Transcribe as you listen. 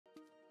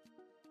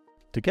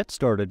To get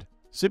started,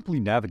 simply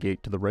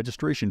navigate to the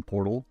registration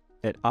portal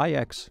at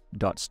ix.storj.io.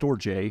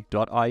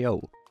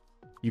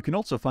 You can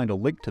also find a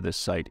link to this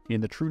site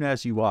in the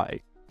TrueNAS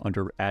UI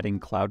under Adding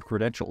Cloud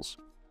Credentials.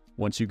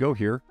 Once you go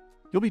here,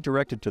 you'll be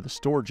directed to the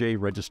StorJ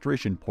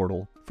registration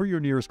portal for your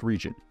nearest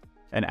region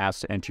and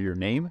asked to enter your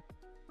name,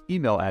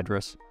 email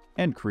address,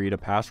 and create a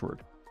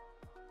password.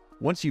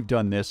 Once you've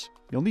done this,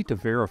 you'll need to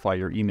verify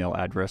your email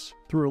address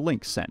through a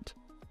link sent.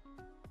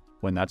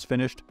 When that's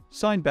finished,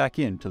 sign back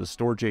in to the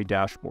StorJ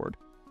dashboard,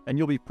 and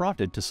you'll be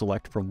prompted to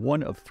select from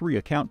one of 3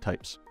 account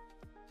types.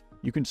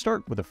 You can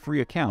start with a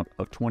free account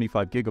of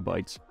 25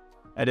 GB,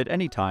 and at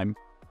any time,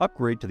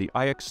 upgrade to the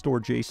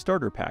iX-Storj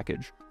starter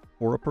package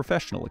or a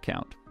professional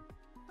account.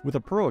 With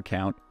a pro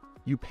account,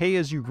 you pay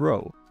as you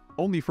grow,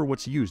 only for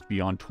what's used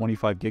beyond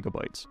 25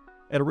 GB,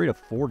 at a rate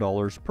of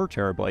 $4 per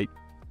terabyte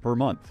per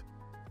month.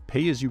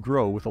 Pay as you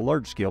grow with a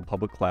large-scale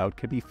public cloud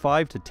can be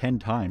 5 to 10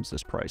 times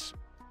this price.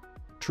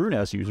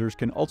 TrueNAS users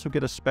can also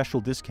get a special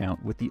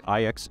discount with the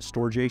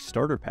iX-Storj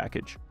starter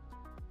package.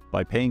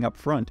 By paying up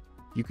front,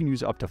 you can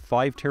use up to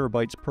 5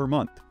 terabytes per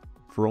month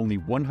for only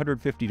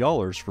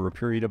 $150 for a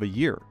period of a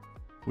year,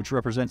 which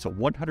represents a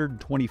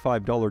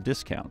 $125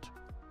 discount.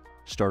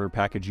 Starter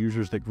package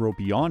users that grow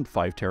beyond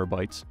 5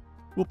 terabytes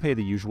will pay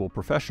the usual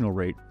professional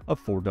rate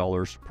of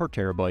 $4 per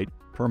terabyte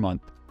per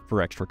month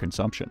for extra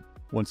consumption.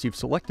 Once you've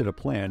selected a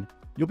plan,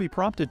 you'll be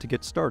prompted to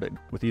get started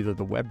with either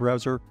the web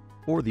browser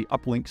or the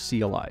uplink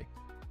CLI.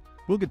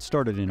 We'll get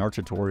started in our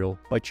tutorial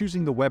by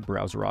choosing the web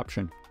browser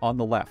option on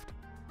the left.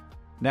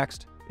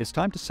 Next, it's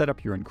time to set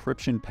up your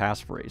encryption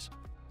passphrase.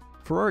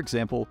 For our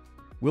example,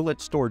 we'll let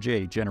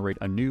StorJ generate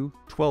a new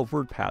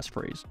 12-word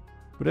passphrase,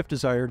 but if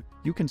desired,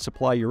 you can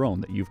supply your own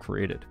that you've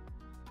created.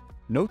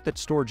 Note that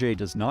StorJ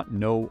does not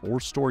know or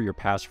store your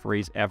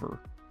passphrase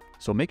ever,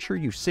 so make sure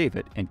you save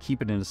it and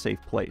keep it in a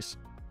safe place.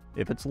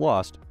 If it's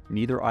lost,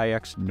 neither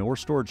iX nor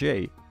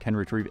StorJ can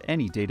retrieve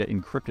any data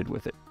encrypted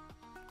with it.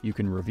 You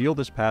can reveal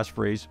this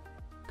passphrase,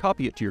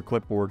 copy it to your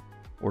clipboard,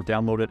 or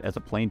download it as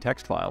a plain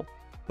text file,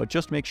 but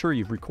just make sure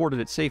you've recorded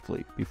it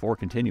safely before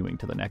continuing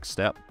to the next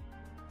step.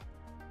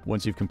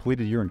 Once you've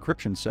completed your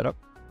encryption setup,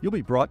 you'll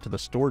be brought to the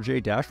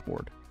StorJ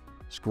dashboard.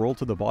 Scroll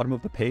to the bottom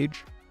of the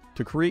page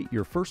to create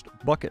your first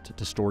bucket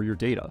to store your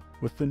data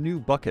with the New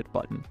Bucket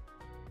button.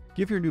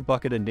 Give your new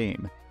bucket a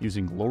name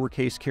using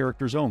lowercase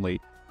characters only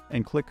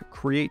and click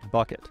Create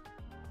Bucket.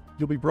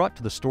 You'll be brought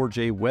to the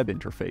StorJ web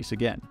interface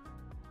again.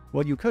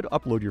 While you could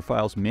upload your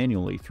files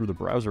manually through the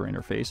browser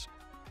interface,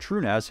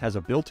 TrueNAS has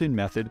a built-in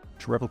method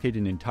to replicate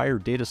an entire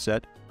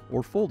dataset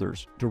or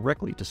folders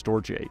directly to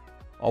StorJ.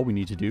 All we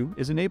need to do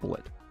is enable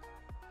it.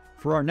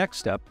 For our next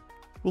step,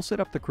 we'll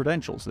set up the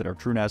credentials that our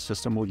TrueNAS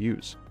system will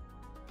use.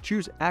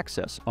 Choose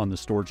Access on the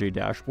StorJ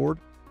dashboard,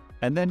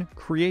 and then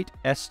Create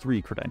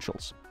S3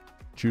 credentials.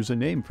 Choose a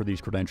name for these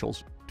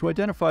credentials to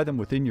identify them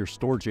within your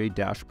StorJ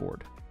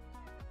dashboard.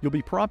 You'll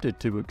be prompted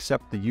to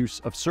accept the use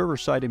of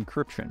server-side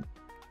encryption,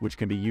 which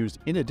can be used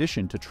in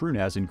addition to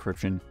TrueNAS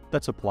encryption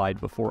that's applied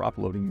before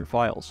uploading your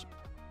files.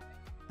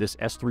 This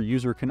S3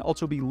 user can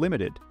also be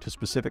limited to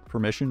specific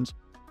permissions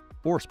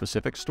or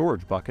specific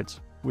storage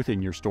buckets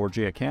within your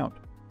StorJ account.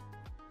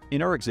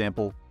 In our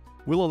example,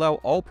 we'll allow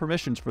all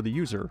permissions for the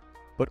user,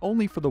 but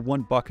only for the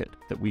one bucket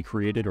that we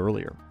created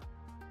earlier.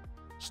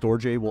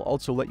 StorJ will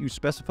also let you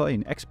specify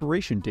an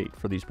expiration date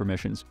for these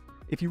permissions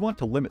if you want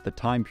to limit the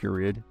time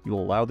period you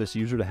will allow this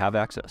user to have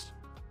access.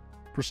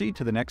 Proceed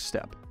to the next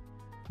step,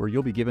 where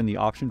you'll be given the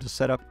option to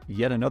set up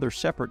yet another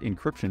separate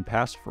encryption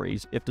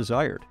passphrase if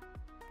desired.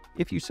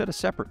 If you set a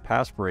separate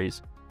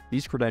passphrase,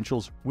 these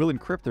credentials will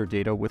encrypt their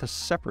data with a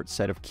separate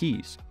set of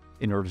keys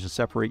in order to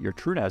separate your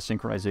TrueNAS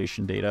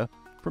synchronization data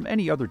from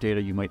any other data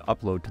you might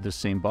upload to this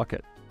same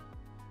bucket.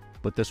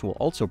 But this will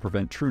also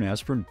prevent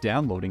TrueNAS from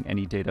downloading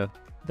any data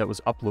that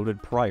was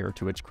uploaded prior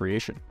to its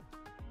creation.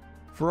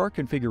 For our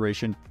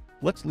configuration,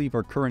 let's leave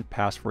our current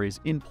passphrase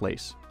in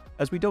place,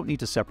 as we don't need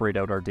to separate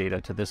out our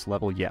data to this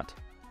level yet.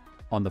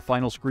 On the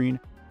final screen,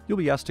 you'll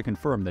be asked to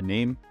confirm the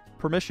name,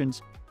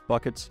 permissions,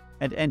 buckets,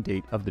 and end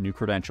date of the new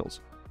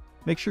credentials.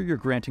 Make sure you're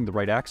granting the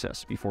right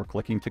access before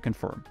clicking to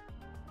confirm.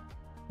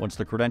 Once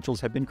the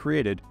credentials have been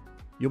created,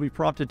 you'll be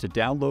prompted to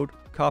download,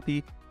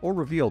 copy, or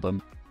reveal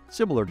them,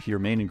 similar to your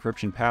main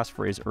encryption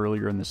passphrase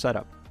earlier in the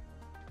setup.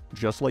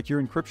 Just like your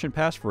encryption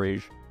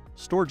passphrase,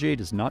 StorJ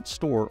does not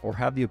store or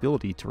have the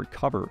ability to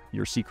recover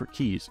your secret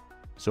keys,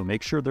 so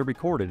make sure they're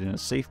recorded in a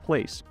safe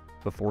place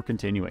before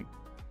continuing.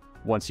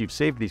 Once you've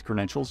saved these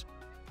credentials,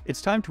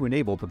 it's time to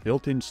enable the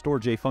built-in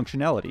StorJ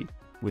functionality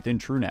within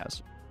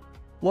TrueNAS.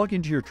 Log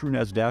into your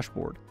TrueNAS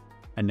dashboard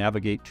and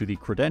navigate to the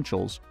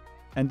Credentials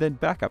and then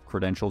Backup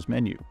Credentials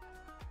menu.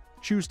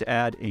 Choose to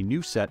add a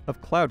new set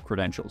of cloud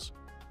credentials.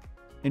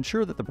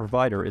 Ensure that the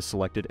provider is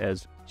selected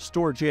as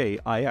StorJ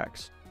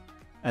iX,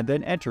 and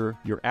then enter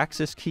your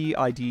access key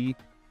ID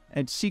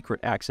and secret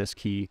access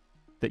key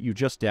that you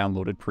just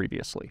downloaded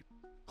previously.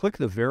 Click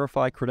the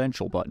Verify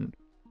Credential button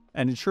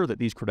and ensure that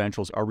these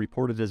credentials are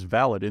reported as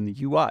valid in the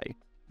UI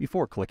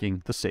before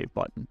clicking the Save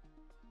button.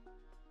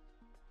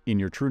 In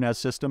your TrueNAS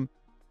system,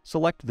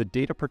 select the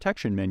Data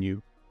Protection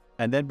menu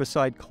and then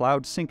beside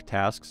Cloud Sync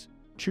Tasks,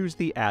 choose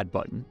the Add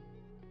button.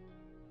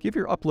 Give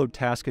your upload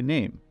task a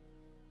name,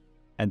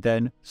 and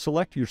then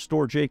select your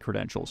StorJ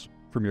credentials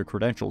from your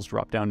Credentials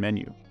drop-down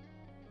menu.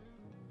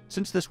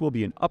 Since this will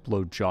be an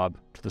upload job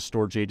to the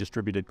StorJ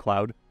distributed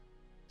cloud,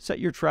 set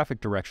your traffic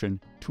direction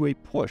to a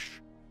push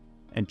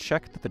and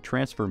check that the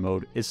transfer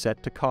mode is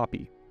set to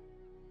copy.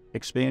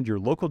 Expand your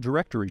local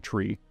directory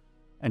tree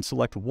and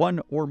select one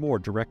or more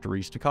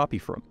directories to copy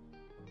from.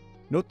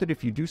 Note that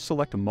if you do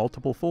select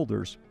multiple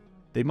folders,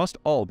 they must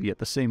all be at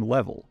the same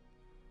level,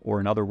 or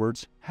in other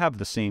words, have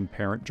the same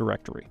parent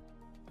directory.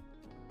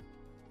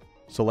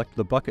 Select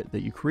the bucket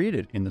that you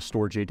created in the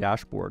StorJ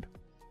dashboard,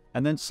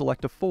 and then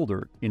select a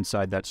folder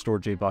inside that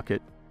StorJ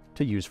bucket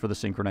to use for the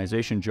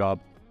synchronization job,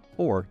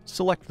 or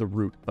select the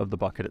root of the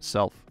bucket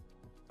itself.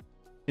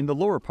 In the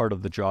lower part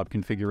of the job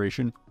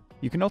configuration,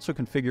 you can also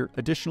configure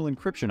additional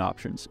encryption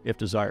options if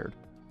desired.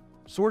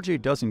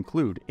 StorJ does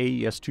include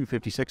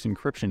AES-256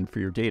 encryption for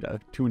your data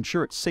to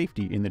ensure its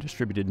safety in the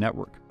distributed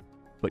network,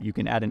 but you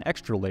can add an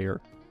extra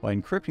layer by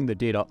encrypting the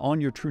data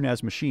on your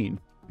TrueNAS machine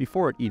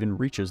before it even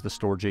reaches the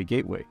StorJ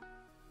gateway.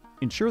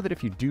 Ensure that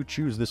if you do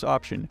choose this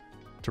option,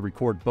 to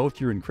record both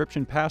your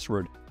encryption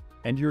password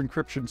and your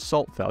encryption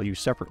salt value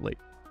separately,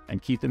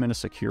 and keep them in a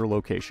secure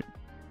location.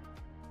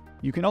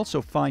 You can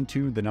also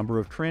fine-tune the number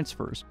of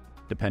transfers,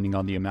 depending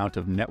on the amount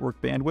of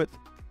network bandwidth,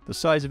 the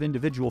size of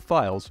individual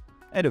files,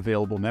 and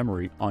available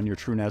memory on your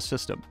TrueNAS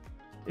system.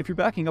 If you're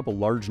backing up a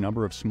large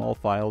number of small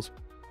files,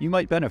 you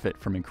might benefit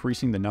from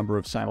increasing the number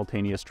of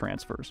simultaneous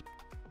transfers.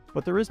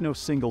 But there is no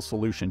single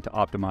solution to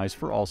optimize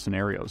for all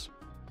scenarios.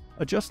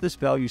 Adjust this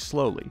value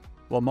slowly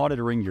while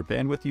monitoring your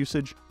bandwidth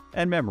usage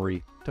and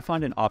memory to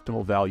find an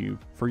optimal value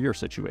for your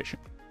situation.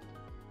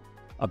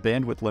 A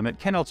bandwidth limit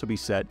can also be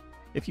set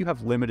if you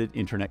have limited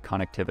internet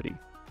connectivity.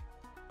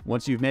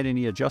 Once you've made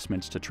any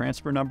adjustments to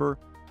transfer number,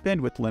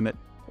 bandwidth limit,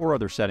 or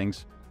other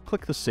settings,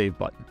 click the Save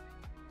button.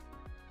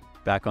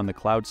 Back on the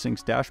Cloud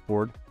Sync's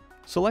dashboard,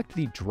 select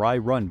the Dry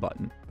Run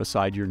button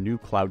beside your new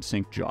Cloud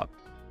Sync job.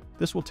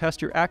 This will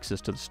test your access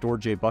to the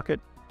StorJ bucket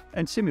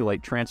and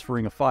simulate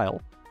transferring a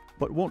file,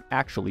 but won't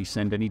actually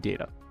send any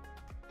data.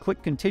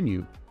 Click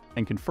Continue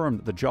and confirm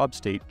that the job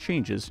state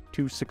changes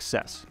to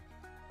Success.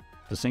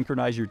 To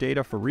synchronize your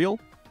data for real,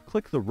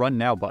 click the Run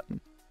Now button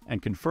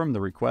and confirm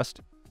the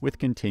request with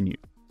Continue.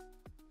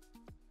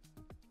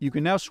 You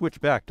can now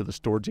switch back to the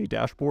StorJ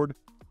dashboard,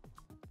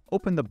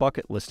 open the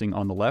bucket listing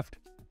on the left,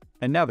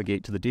 and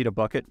navigate to the data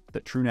bucket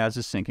that TrueNAS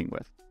is syncing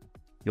with.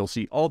 You'll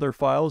see all their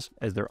files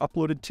as they're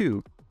uploaded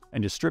to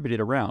and distributed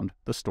around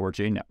the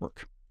StorJ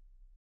network.